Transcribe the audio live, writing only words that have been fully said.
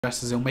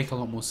addresses, it'll make a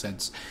lot more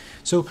sense.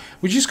 So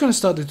we're just going to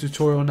start the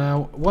tutorial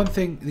now. One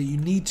thing that you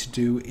need to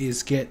do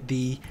is get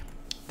the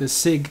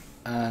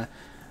SigMaker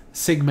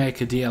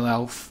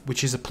DLL,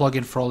 which is a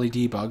plugin for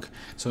OllyDbg.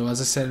 So as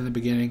I said in the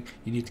beginning,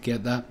 you need to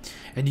get that,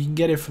 and you can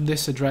get it from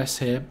this address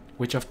here,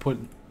 which I've put,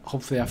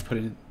 hopefully I've put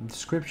it in the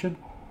description,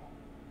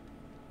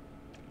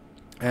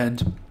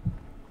 and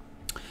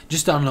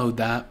just download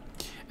that.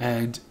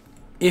 And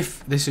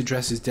if this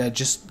address is dead,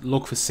 just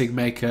look for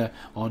SigMaker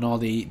on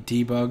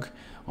OllyDbg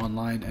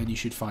online and you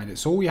should find it.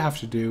 So all you have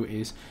to do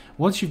is,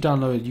 once you've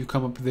downloaded, you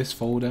come up with this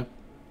folder,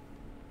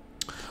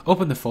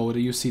 open the folder,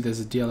 you'll see there's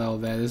a DLL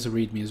there, there's a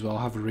readme as well,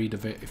 have a read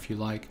of it if you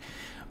like.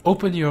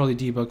 Open your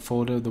OllyDbg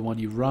folder, the one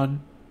you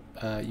run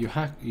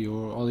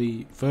your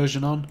Olly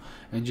version on,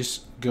 and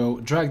just go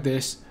drag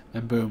this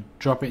and boom,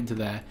 drop it into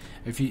there.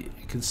 If you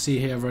can see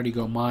here, I've already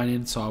got mine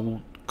in, so I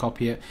won't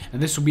copy it,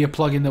 and this will be a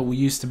plugin that we'll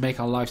use to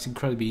make our lives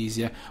incredibly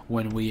easier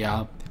when we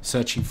are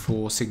searching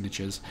for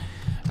signatures.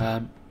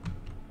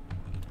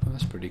 Oh,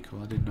 that's pretty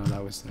cool. I didn't know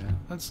that was there.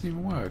 That doesn't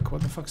even work.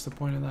 What the fuck's the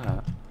point of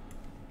that?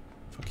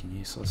 Fucking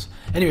useless.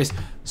 Anyways,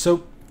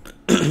 so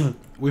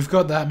we've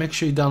got that. Make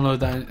sure you download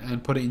that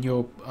and put it in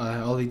your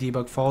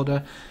OllyDbg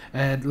folder,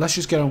 and let's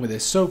just get on with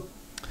this. So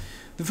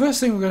the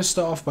first thing we're going to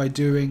start off by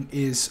doing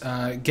is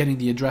getting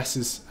the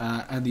addresses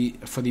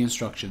for the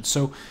instructions.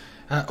 So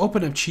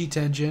open up Cheat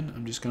Engine.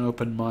 I'm just going to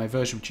open my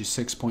version, which is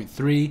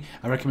 6.3.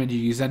 I recommend you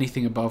use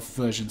anything above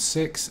version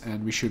 6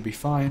 and we should be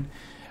fine.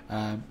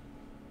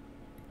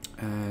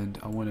 And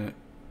I want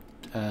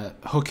to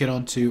hook it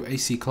onto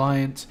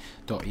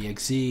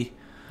acclient.exe.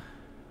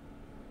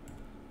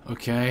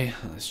 Okay,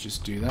 let's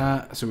just do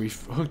that. So we've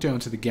hooked it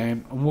onto the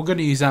game, and we're going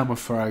to use ammo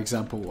for our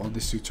example on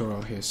this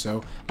tutorial here.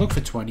 So look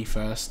for 20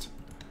 first,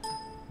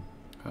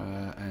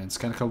 and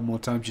scan a couple more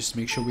times just to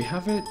make sure we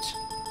have it.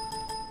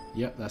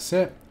 Yep, that's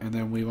it. And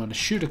then we want to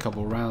shoot a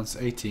couple rounds.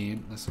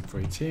 18. Let's look for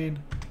 18.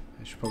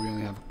 I should probably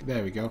only have.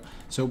 There we go.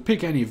 So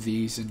pick any of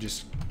these and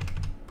just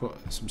put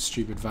some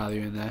stupid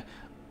value in there.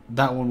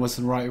 That one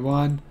wasn't the right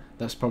one.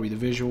 That's probably the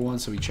visual one,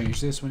 so we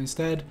changed this one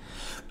instead.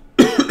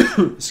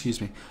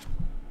 Excuse me.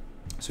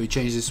 So we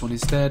changed this one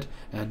instead,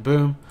 and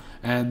boom.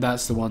 And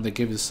that's the one that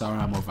gives us our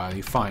ammo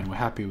value. Fine, we're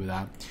happy with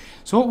that.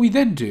 So what we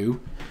then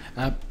do,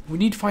 we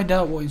need to find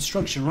out what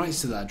instruction writes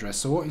to that address.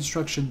 So what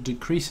instruction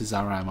decreases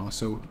our ammo?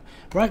 So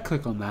right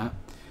click on that,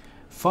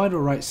 find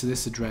what writes to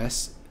this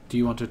address. Do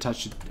you want to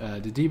attach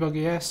the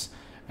debugger? Yes.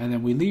 And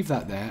then we leave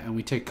that there and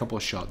we take a couple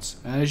of shots.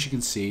 And as you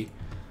can see,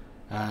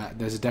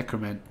 there's a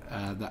decrement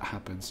that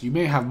happens. You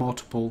may have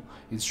multiple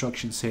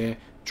instructions here.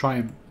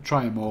 Try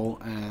them all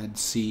and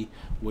see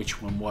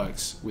which one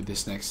works with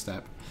this next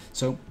step.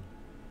 So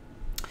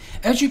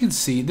as you can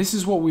see, this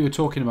is what we were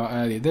talking about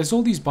earlier. There's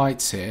all these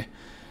bytes here,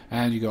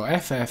 and you go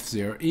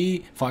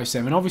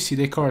FF0E57. Obviously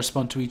they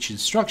correspond to each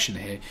instruction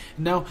here.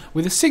 Now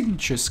with a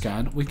signature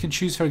scan, we can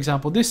choose, for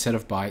example, this set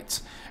of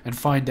bytes and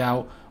find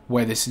out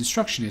where this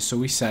instruction is. So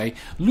we say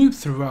loop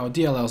through our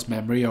DLL's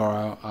memory, or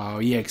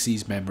our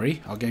EXE's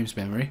memory, our game's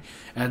memory,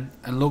 and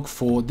look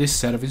for this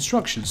set of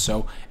instructions.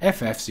 So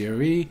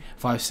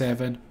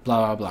FF0E57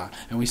 blah blah blah,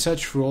 and we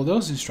search for all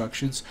those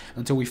instructions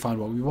until we find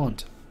what we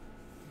want.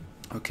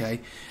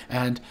 Okay,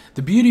 and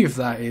the beauty of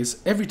that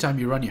is every time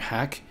you run your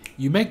hack,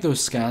 you make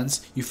those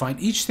scans, you find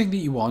each thing that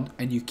you want,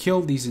 and you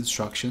kill these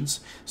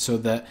instructions so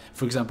that,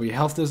 for example, your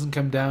health doesn't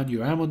come down,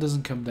 your ammo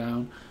doesn't come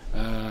down,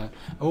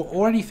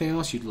 or anything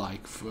else you'd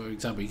like. For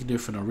example, you can do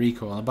it for no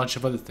recoil and a bunch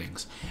of other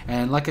things.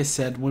 And like I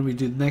said, when we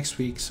do next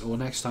week's or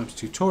next time's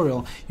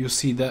tutorial, you'll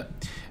see that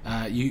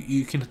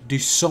you can do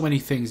so many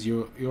things.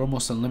 You're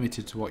almost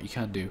unlimited to what you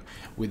can do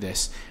with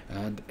this,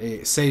 and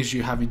it saves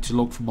you having to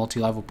look for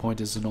multi-level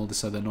pointers and all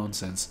this other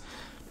nonsense.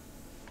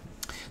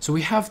 So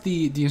we have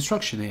the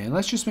instruction here, and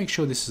let's just make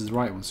sure this is the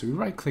right one. So we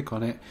right click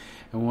on it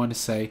and we want to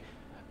say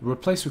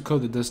replace with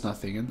code that does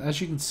nothing, and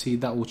as you can see,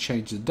 that will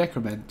change the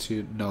decrement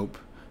to nope,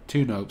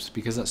 2 nopes,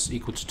 because that's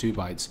equal to 2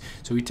 bytes.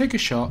 So we take a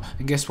shot,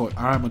 and guess what?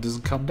 Our ammo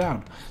doesn't come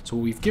down. So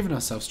what we've given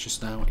ourselves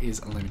just now is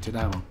unlimited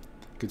ammo.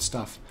 Good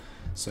stuff.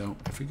 So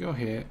if we go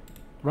here,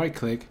 right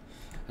click,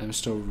 and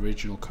restore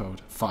original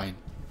code. Fine.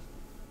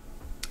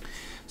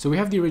 So we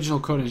have the original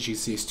code, and as you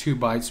can see, it's 2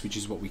 bytes, which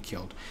is what we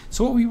killed.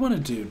 So what we want to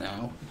do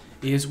now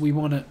is we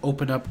want to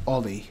open up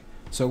Olly.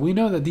 So we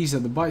know that these are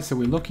the bytes that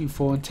we're looking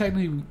for, and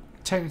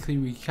technically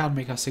we can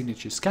make our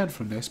signature scan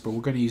from this, but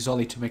we're going to use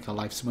Olly to make our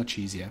lives much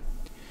easier.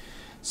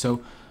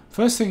 So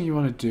first thing you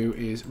want to do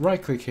is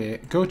right click here,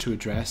 go to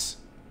address,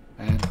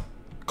 and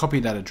copy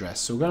that address.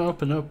 So we're going to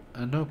open up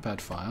a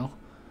notepad file,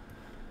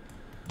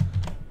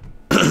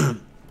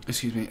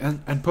 excuse me,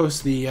 and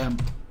post the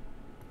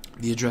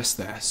address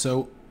there.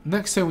 So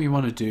next thing we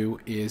want to do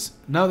is,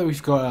 now that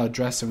we've got our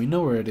address and we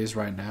know where it is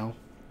right now,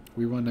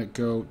 we want to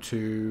go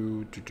to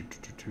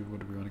what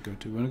do we want to go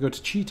to? We want to go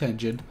to Cheat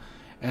Engine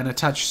and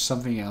attach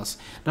something else.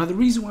 Now the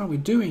reason why we're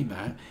doing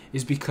that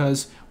is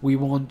because we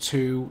want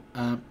to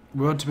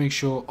make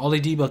sure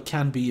OllyDbg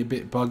can be a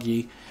bit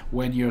buggy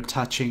when you're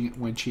attaching,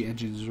 when Cheat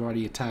Engine is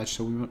already attached,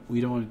 so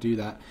we don't want to do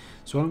that.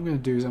 So what I'm going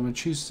to do is I'm going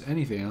to choose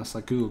anything else,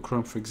 like Google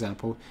Chrome for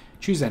example.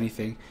 Choose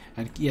anything,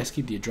 and yes,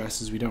 keep the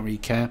addresses, we don't really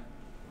care.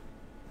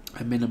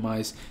 And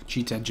minimize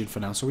cheat engine for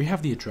now. So we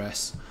have the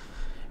address,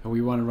 and we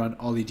want to run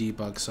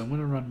OllyDbg. So I'm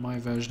going to run my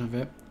version of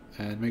it,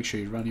 and make sure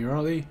you run your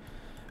Olly.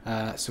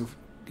 So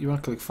you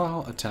want to click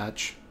File,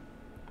 Attach,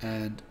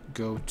 and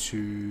go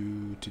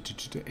to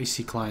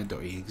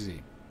acclient.exe.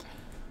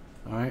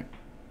 Alright,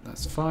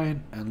 that's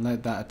fine, and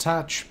let that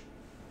attach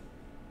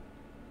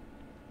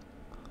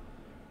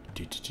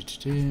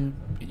in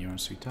your own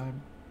sweet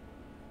time.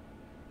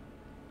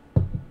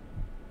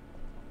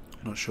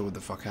 Not sure what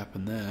the fuck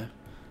happened there.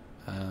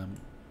 Oh,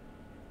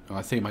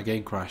 I think my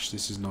game crashed.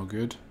 This is no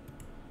good.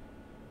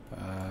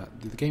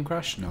 Did the game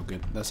crash? No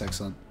good. That's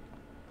excellent.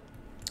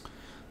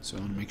 So I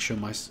want to make sure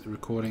my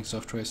recording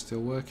software is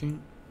still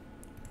working.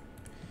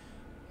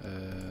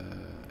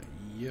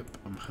 Yep,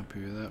 I'm happy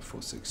with that.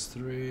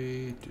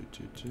 463.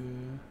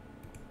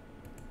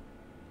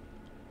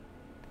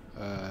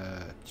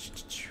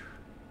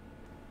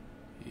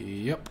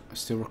 Yep,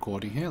 still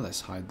recording here.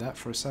 Let's hide that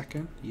for a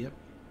second. Yep.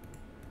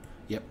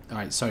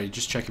 Alright, sorry,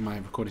 just checking my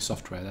recording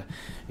software there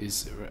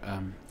is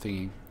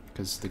thinking,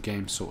 because the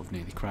game sort of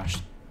nearly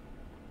crashed.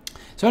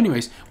 So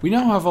anyways, we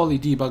now have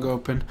OllyDbg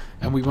open,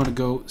 and we want to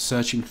go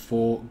searching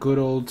for good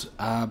old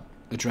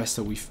address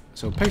that we've...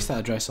 So paste that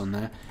address on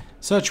there,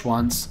 search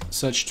once,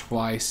 search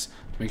twice,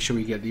 to make sure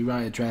we get the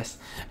right address.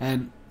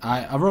 And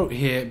I wrote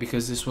here,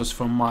 because this was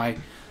from my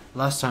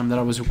last time that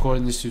I was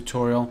recording this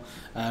tutorial,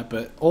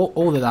 but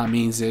all that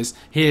means is,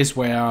 here's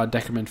where our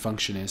decrement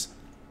function is.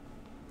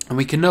 And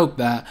we can note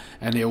that,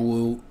 and it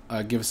will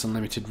give us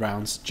unlimited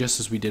rounds, just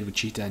as we did with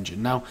Cheat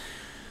Engine. Now,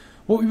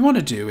 what we want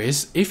to do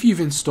is, if you've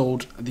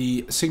installed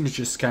the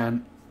signature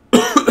scan,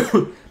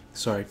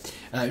 sorry,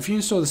 if you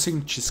install the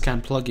signature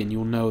scan plugin,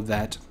 you'll know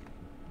that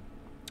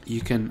you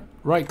can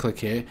right-click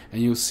here,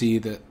 and you'll see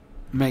that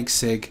make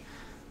sig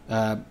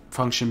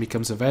function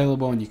becomes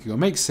available, and you can go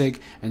make sig,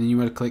 and then you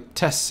want to click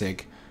test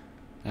sig.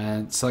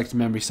 And select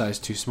memory size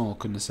too small,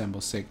 couldn't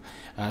assemble sig.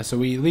 So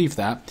we leave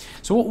that.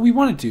 So what we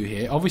want to do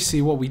here, obviously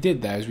what we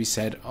did there is we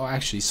said, oh,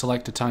 actually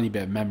select a tiny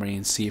bit of memory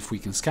and see if we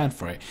can scan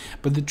for it.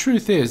 But the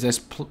truth is there's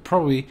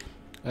probably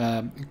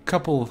a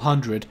couple of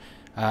hundred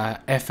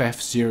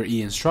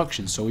FF0E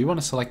instructions. So we want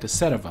to select a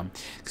set of them,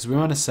 because we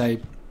want to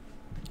say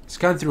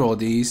scan through all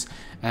these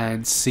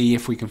and see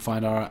if we can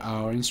find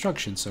our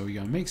instructions. So we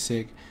go make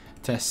sig,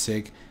 test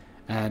sig,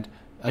 and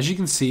as you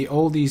can see,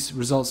 all these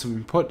results have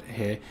been put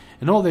here,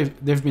 and all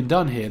they've been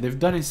done here. They've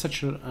done in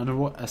such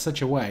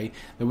a way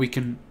that we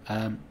can.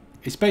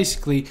 It's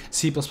basically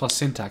C++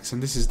 syntax,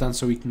 and this is done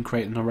so we can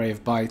create an array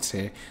of bytes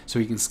here,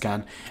 so we can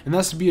scan. And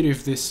that's the beauty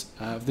of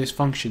this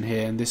function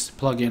here, and this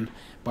plugin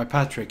by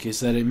Patrick, is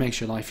that it makes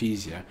your life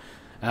easier.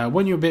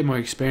 When you're a bit more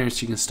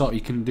experienced, you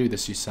can do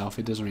this yourself.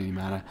 It doesn't really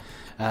matter.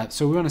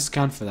 So we want to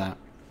scan for that.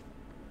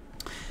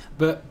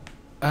 But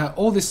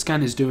all this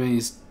scan is doing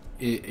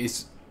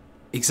is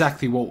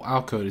exactly what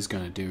our code is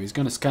going to do. It's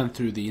going to scan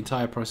through the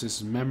entire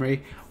processor's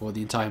memory, or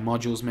the entire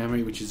module's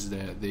memory, which is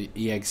the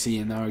exe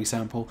in our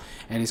example,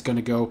 and it's going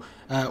to go,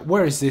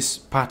 where is this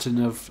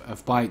pattern of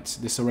bytes,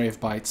 this array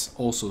of bytes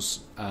also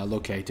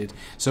located.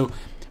 So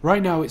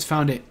right now it's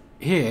found it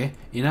here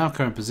in our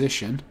current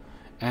position,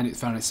 and it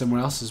found it somewhere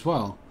else as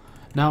well.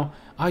 Now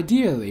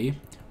ideally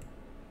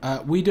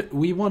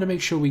we want to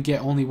make sure we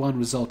get only one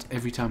result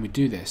every time we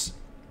do this,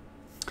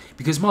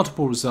 because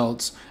multiple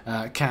results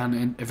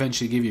can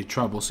eventually give you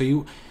trouble.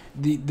 So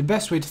the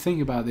best way to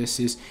think about this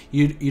is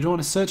you don't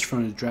want to search for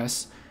an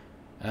address,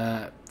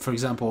 for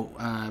example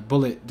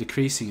bullet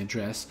decreasing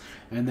address,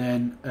 and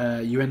then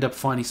you end up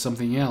finding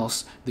something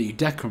else that you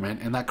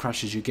decrement, and that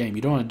crashes your game.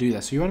 You don't want to do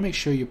that. So you want to make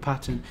sure your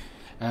pattern,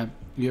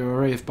 your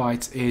array of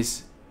bytes,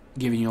 is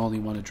giving you only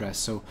one address.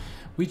 So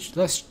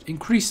let's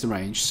increase the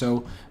range.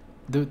 So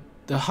the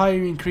higher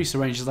you increase the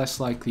range, the less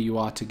likely you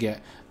are to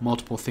get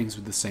multiple things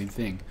with the same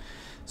thing.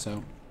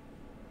 So,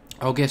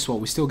 oh, guess what?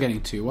 We're still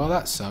getting 2. Well,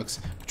 that sucks.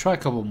 Try a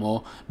couple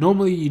more.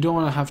 Normally, you don't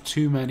want to have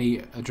too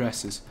many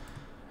addresses.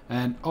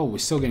 And, oh, we're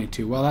still getting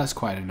 2. Well, that's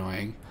quite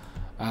annoying.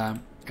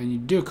 And you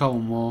do a couple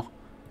more,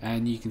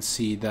 and you can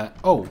see that,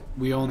 oh,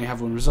 we only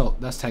have one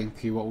result. That's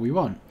technically what we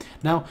want.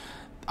 Now,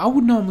 I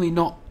would normally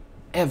not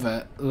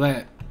ever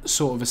let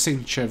sort of a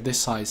signature of this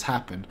size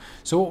happen.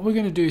 So what we're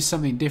going to do is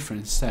something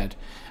different instead.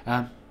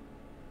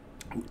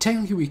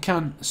 Technically we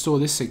can store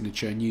this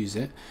signature and use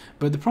it,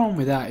 but the problem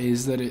with that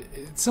is that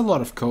it's a lot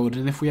of code,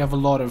 and if we have a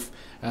lot of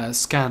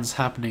scans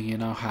happening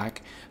in our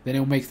hack, then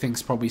it'll make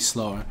things probably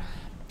slower.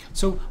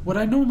 So what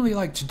I normally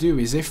like to do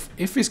is, if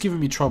it's giving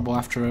me trouble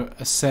after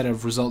a set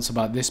of results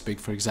about this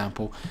big, for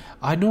example,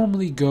 I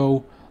normally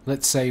go,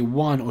 let's say,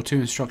 1 or 2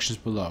 instructions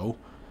below.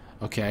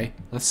 Okay,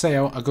 let's say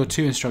I go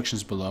 2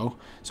 instructions below,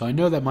 so I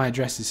know that my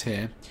address is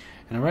here,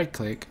 and I right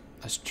click.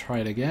 Let's try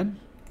it again.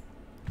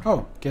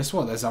 Oh, guess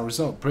what? There's our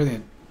result.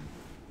 Brilliant.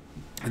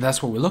 And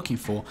that's what we're looking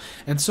for.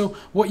 And so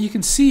what you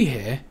can see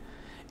here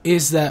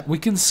is that we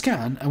can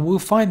scan, and we'll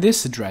find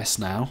this address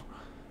now.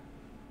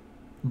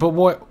 But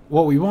what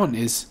we want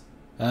is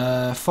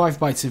 5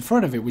 bytes in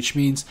front of it, which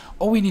means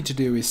all we need to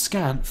do is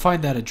scan,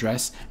 find that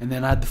address, and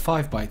then add the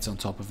 5 bytes on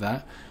top of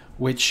that,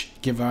 which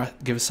give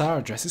us our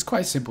address. It's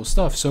quite simple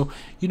stuff. So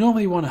you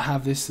normally want to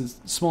have this as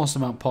smallest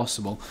amount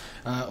possible,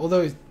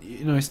 although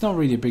it's not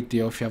really a big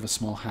deal if you have a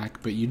small hack,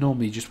 but you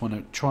normally just want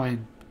to try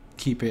and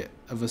keep it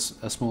of a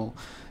small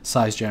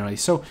size generally.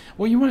 So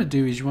what you want to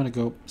do is you want to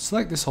go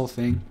select this whole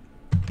thing,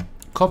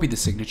 copy the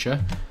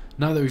signature.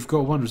 Now that we've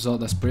got one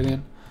result, that's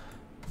brilliant.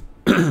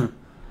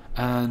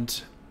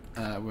 And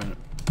we're going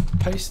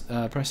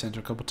to press enter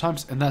a couple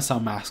times, and that's our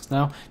mask.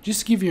 Now,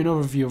 just to give you an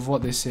overview of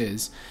what this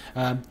is,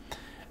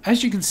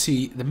 as you can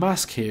see, the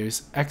mask here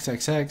is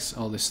XXX,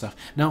 all this stuff.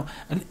 Now,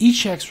 and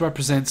each X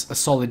represents a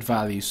solid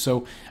value.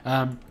 So,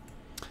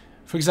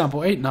 for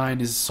example,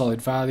 89 is a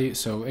solid value,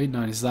 so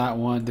 89 is that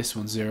one, this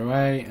one's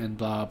 0A, and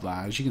blah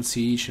blah. As you can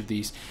see, each of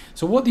these.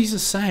 So what these are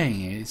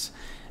saying is,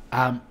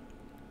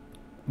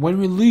 when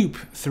we loop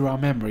through our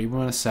memory, we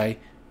want to say,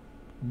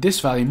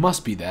 this value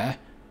must be there,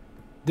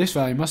 this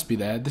value must be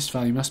there, this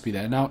value must be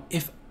there. Now,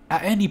 if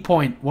at any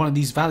point one of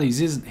these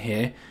values isn't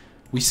here,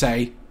 we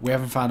say, we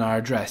haven't found our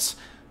address.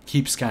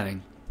 Keep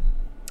scanning,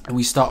 and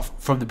we start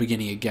from the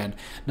beginning again.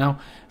 Now,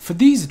 for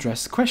these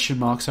addresses, question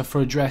marks are for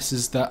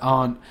addresses that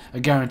aren't a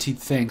guaranteed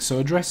thing. So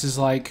addresses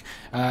like,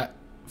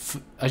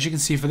 as you can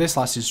see for this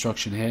last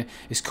instruction here,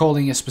 is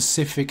calling a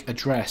specific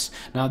address.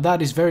 Now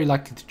that is very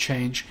likely to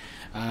change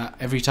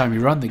every time we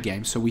run the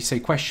game, so we say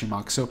question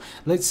mark. So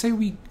let's say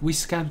we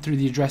scan through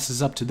the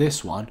addresses up to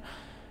this one,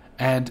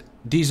 and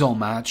these all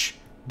match.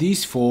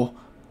 These 4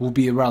 will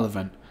be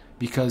irrelevant,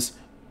 because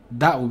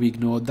that will be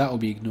ignored, that will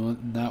be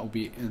ignored, and that will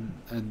be,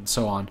 and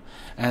so on.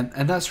 And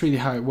that's really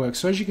how it works.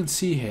 So as you can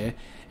see here,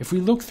 if we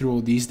look through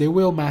all these, they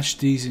will match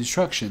these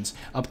instructions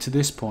up to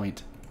this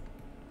point.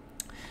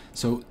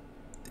 So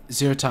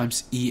 0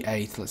 times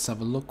E8, let's have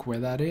a look where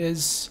that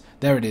is.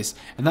 There it is.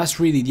 And that's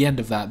really the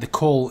end of that. The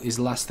call is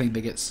the last thing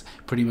that gets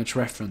pretty much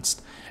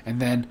referenced. And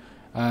then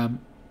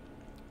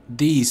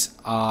these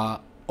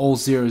are all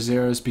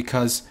 00s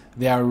because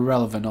they are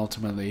irrelevant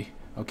ultimately.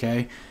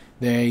 Okay?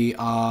 They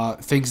are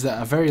things that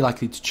are very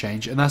likely to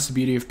change, and that's the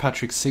beauty of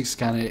Patrick's SIG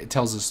scanner. It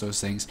tells us those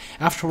things.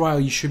 After a while,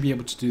 you should be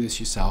able to do this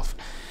yourself,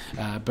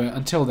 but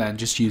until then,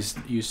 just use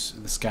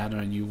the scanner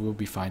and you will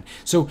be fine.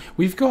 So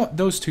we've got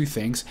those two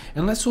things,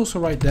 and let's also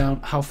write down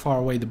how far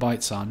away the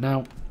bytes are.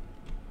 Now,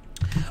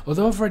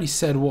 although I've already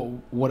said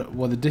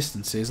what the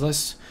distance is,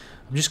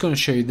 I'm just going to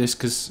show you this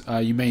because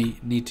you may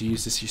need to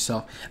use this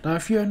yourself. Now,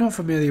 if you're not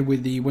familiar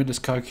with the Windows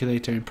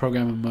calculator in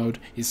programmer mode,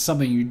 it's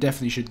something you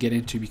definitely should get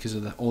into because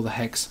of all the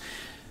hex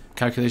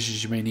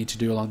calculations you may need to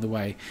do along the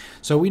way.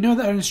 So we know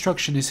that our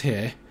instruction is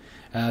here.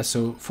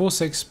 So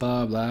 46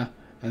 blah blah,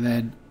 and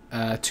then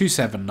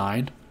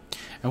 279,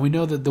 and we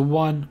know that the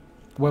one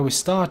where we're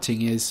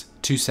starting is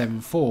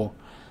 274.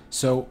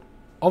 So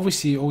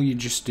obviously, all you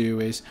just do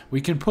is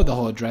we can put the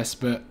whole address,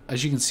 but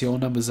as you can see, all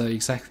numbers are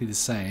exactly the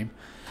same.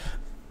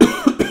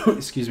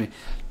 Excuse me.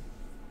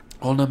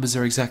 All numbers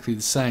are exactly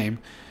the same,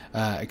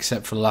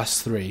 except for the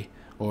last 3,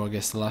 or I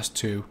guess the last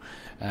 2.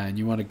 And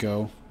you want to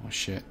go, oh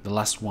shit, the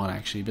last 1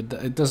 actually, but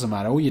it doesn't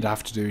matter. All you'd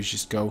have to do is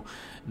just go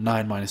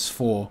 9 minus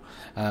 4,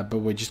 but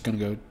we're just going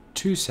to go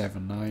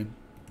 279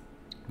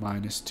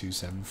 minus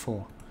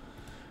 274.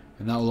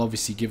 And that will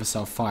obviously give us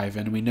our 5,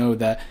 and we know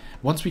that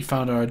once we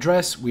found our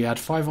address, we add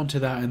 5 onto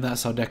that, and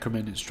that's our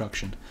decrement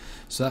instruction.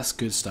 So that's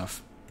good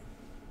stuff.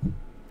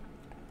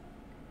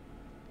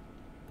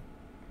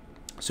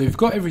 So we've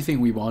got everything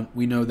we want.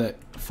 We know that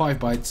 5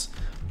 bytes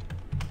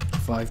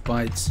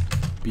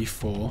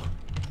before.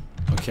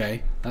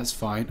 Okay, that's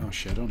fine. Oh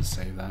shit, I don't want to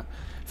save that.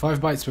 5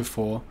 bytes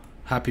before.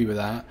 Happy with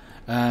that.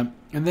 And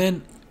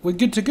then we're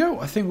good to go.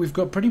 I think we've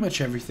got pretty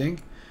much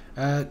everything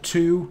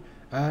to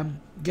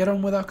get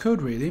on with our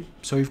code, really.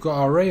 So we've got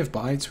our array of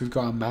bytes. We've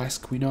got our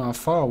mask. We know how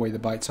far away the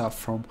bytes are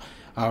from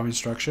our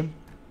instruction.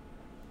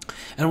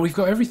 And we've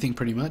got everything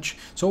pretty much.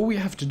 So all we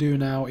have to do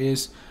now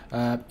is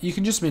you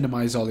can just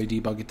minimize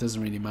OllyDbg, it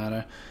doesn't really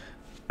matter.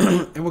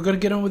 And we're going to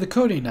get on with the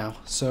coding now.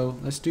 So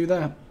let's do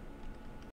that.